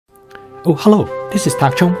Oh, hello, this is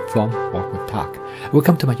Tak Chung from Walk with Tak.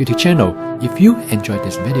 Welcome to my YouTube channel. If you enjoyed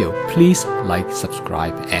this video, please like,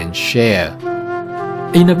 subscribe, and share.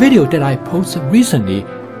 In a video that I posted recently,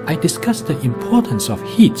 I discussed the importance of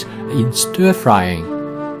heat in stir frying.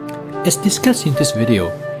 As discussed in this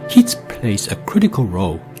video, heat plays a critical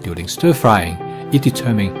role during stir frying in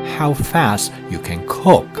determining how fast you can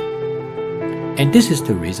cook. And this is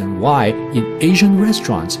the reason why in Asian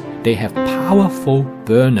restaurants they have powerful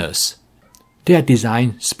burners. They are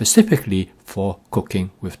designed specifically for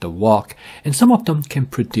cooking with the wok, and some of them can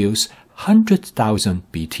produce 100,000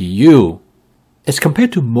 BTU. As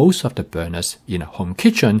compared to most of the burners in a home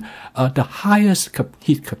kitchen, the highest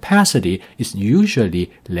heat capacity is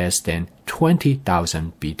usually less than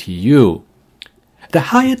 20,000 BTU. The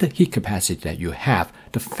higher the heat capacity that you have,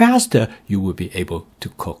 the faster you will be able to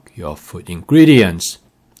cook your food ingredients.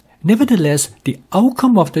 Nevertheless, the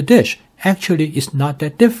outcome of the dish actually is not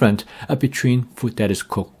that different between food that is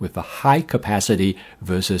cooked with a high capacity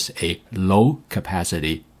versus a low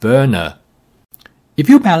capacity burner. If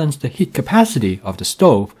you balance the heat capacity of the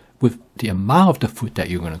stove with the amount of the food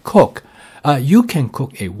that you're going to cook, you can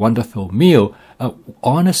cook a wonderful meal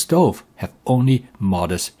on a stove, have only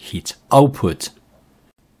modest heat output.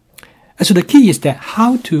 So the key is that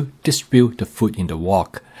how to distribute the food in the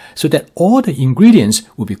wok so that all the ingredients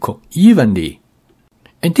will be cooked evenly.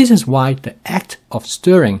 And this is why the act of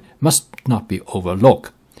stirring must not be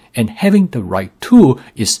overlooked, and having the right tool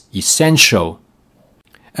is essential.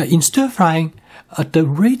 In stir frying, the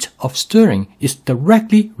rate of stirring is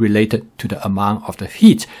directly related to the amount of the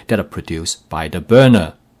heat that are produced by the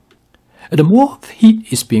burner. The more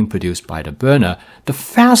heat is being produced by the burner, the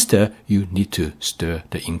faster you need to stir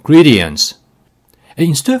the ingredients.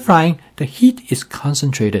 In stir frying, the heat is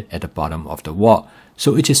concentrated at the bottom of the wok,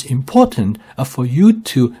 so it is important for you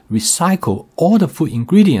to recycle all the food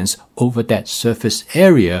ingredients over that surface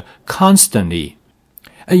area constantly.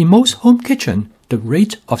 In most home kitchens, the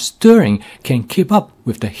rate of stirring can keep up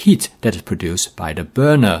with the heat that is produced by the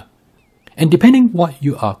burner. And depending what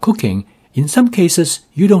you are cooking, in some cases,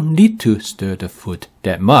 you don't need to stir the food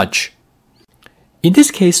that much. In this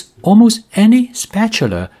case, almost any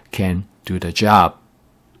spatula can do the job.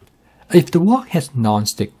 If the wok has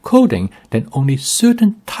non-stick coating, then only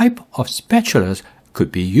certain type of spatulas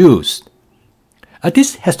could be used.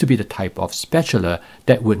 This has to be the type of spatula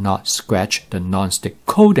that would not scratch the non-stick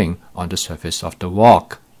coating on the surface of the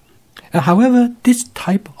wok. However, this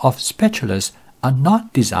type of spatulas are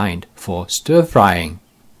not designed for stir frying.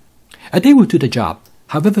 They will do the job,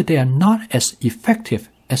 however they are not as effective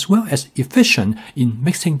as well as efficient in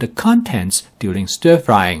mixing the contents during stir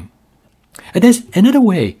frying. There's another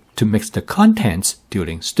way to mix the contents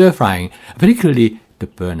during stir frying, particularly the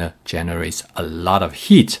burner generates a lot of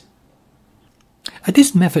heat.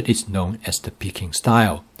 This method is known as the picking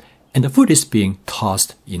style, and the food is being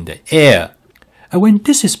tossed in the air. When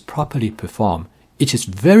this is properly performed, it is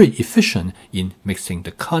very efficient in mixing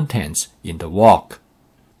the contents in the wok.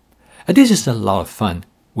 This is a lot of fun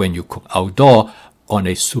when you cook outdoor on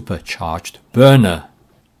a supercharged burner.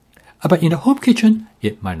 But in the home kitchen,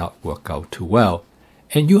 it might not work out too well,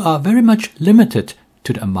 and you are very much limited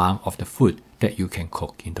to the amount of the food that you can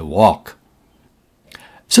cook in the wok.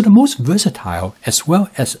 So the most versatile as well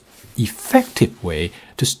as effective way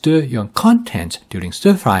to stir your content during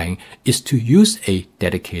stir frying is to use a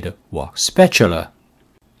dedicated wok spatula.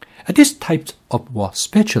 This type of wok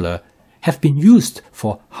spatula have been used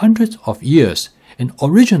for hundreds of years, and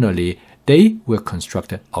originally they were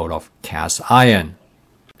constructed out of cast iron.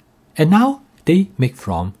 And now they make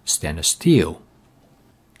from stainless steel.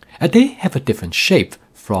 They have a different shape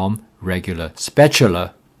from regular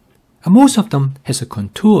spatula. Most of them has a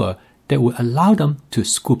contour that will allow them to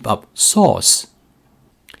scoop up sauce.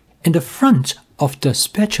 And the front of the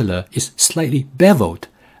spatula is slightly beveled,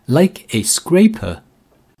 like a scraper.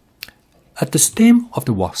 The stem of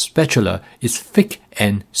the wok spatula is thick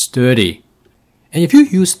and sturdy. And if you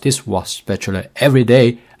use this wok spatula every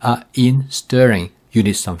day in stirring, you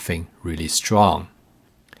need something really strong.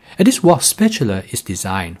 And this wok spatula is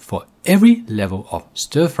designed for every level of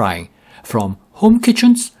stir frying, from home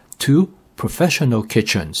kitchens to professional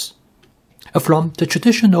kitchens. From the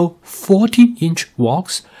traditional 14-inch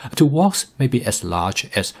woks to woks maybe as large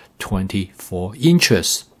as 24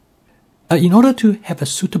 inches. In order to have a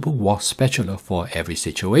suitable wok spatula for every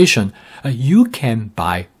situation, you can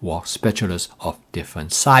buy wok spatulas of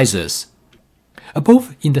different sizes,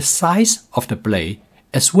 both in the size of the blade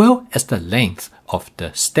as well as the length of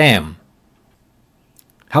the stem.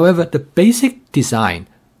 However, the basic design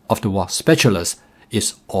of the wok spatulas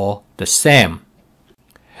is all the same.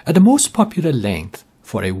 The most popular length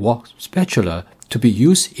for a wok spatula to be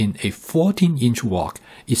used in a 14-inch wok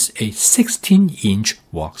is a 16-inch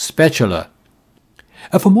wok spatula.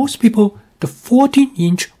 For most people, the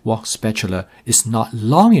 14-inch wok spatula is not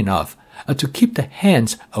long enough to keep the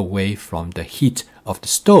hands away from the heat of the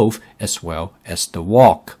stove as well as the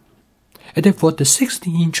wok. And therefore, the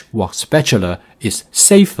 16-inch wok spatula is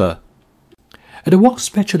safer. The wok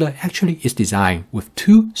spatula actually is designed with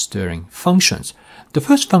two stirring functions. The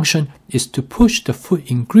first function is to push the food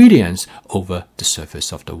ingredients over the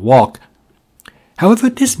surface of the wok. However,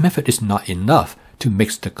 this method is not enough to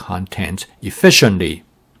mix the contents efficiently.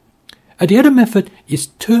 The other method is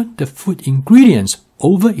turn the food ingredients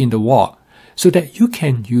over in the wok so that you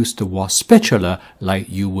can use the wok spatula like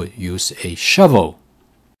you would use a shovel.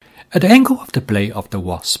 The angle of the blade of the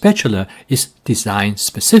wok spatula is designed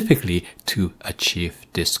specifically to achieve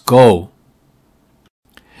this goal.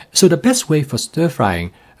 So the best way for stir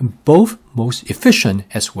frying, both most efficient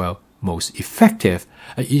as well most effective,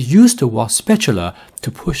 is use the wok spatula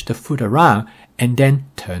to push the food around and then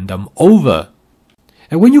turn them over.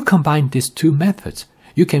 And when you combine these two methods,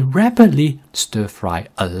 you can rapidly stir fry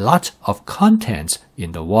a lot of contents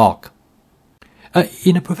in the wok.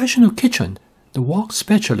 In a professional kitchen, the wok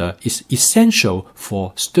spatula is essential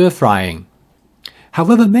for stir frying.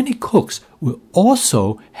 However, many cooks will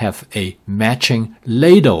also have a matching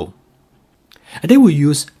ladle. They will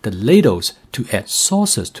use the ladles to add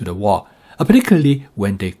sauces to the wok, particularly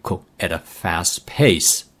when they cook at a fast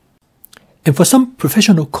pace. And for some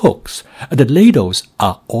professional cooks, the ladles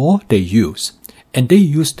are all they use, and they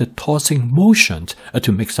use the tossing motion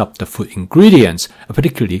to mix up the food ingredients,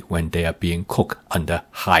 particularly when they are being cooked under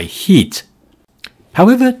high heat.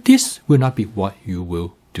 However, this will not be what you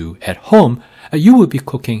will do at home. You will be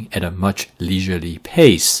cooking at a much leisurely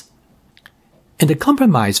pace. And the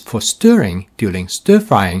compromise for stirring during stir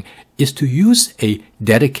frying is to use a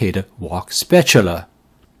dedicated wok spatula.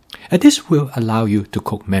 This will allow you to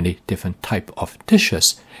cook many different types of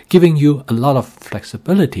dishes, giving you a lot of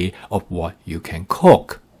flexibility of what you can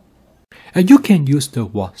cook. You can use the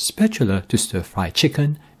wok spatula to stir fry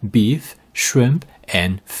chicken, beef, shrimp,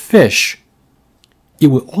 and fish. It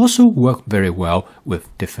will also work very well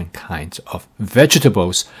with different kinds of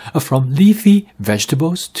vegetables, from leafy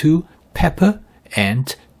vegetables to pepper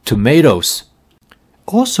and tomatoes.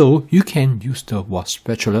 Also, you can use the wok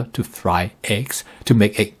spatula to fry eggs, to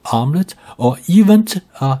make egg omelette, or even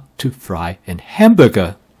to fry a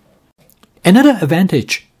hamburger. Another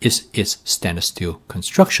advantage is its stainless steel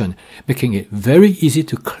construction, making it very easy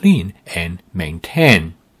to clean and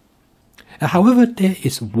maintain. However, there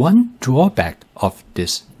is one drawback of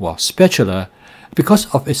this wok spatula. Because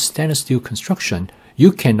of its stainless steel construction,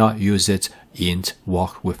 you cannot use it in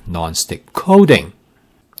wok with non-stick coating.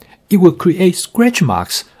 It will create scratch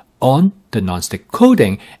marks on the non-stick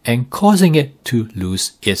coating and causing it to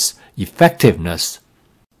lose its effectiveness.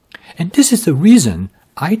 And this is the reason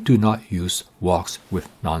I do not use woks with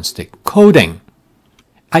non-stick coating.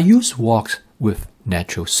 I use woks with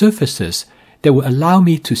natural surfaces that will allow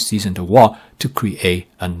me to season the wok to create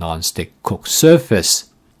a non-stick cooked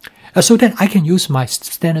surface, so that I can use my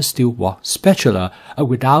stainless steel wok spatula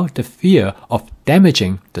without the fear of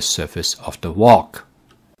damaging the surface of the wok.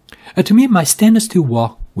 To me, my stainless steel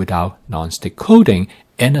wok without non-stick coating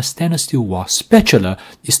and a stainless steel wok spatula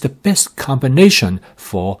is the best combination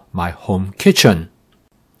for my home kitchen.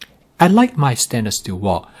 I like my stainless steel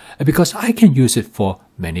wok because I can use it for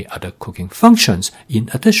many other cooking functions in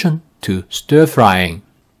addition to stir frying.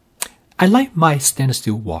 I like my stainless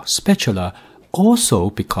steel wok spatula also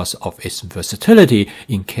because of its versatility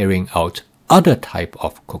in carrying out other type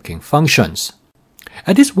of cooking functions.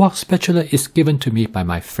 This wok spatula is given to me by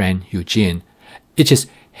my friend Eugene. It is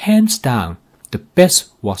hands down the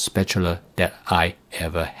best wok spatula that I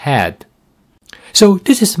ever had. So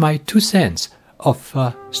this is my 2 cents of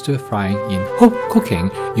stir frying in home cooking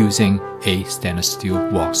using a stainless steel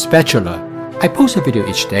wok spatula. I post a video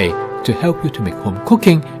each day to help you to make home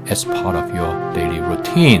cooking as part of your daily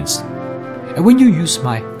routines. And when you use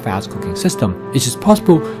my fast cooking system, it is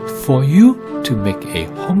possible for you to make a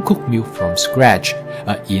home cooked meal from scratch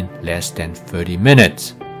in less than 30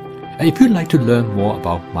 minutes. If you'd like to learn more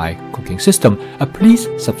about my cooking system, please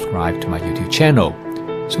subscribe to my YouTube channel.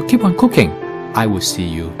 So keep on cooking. I will see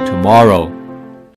you tomorrow.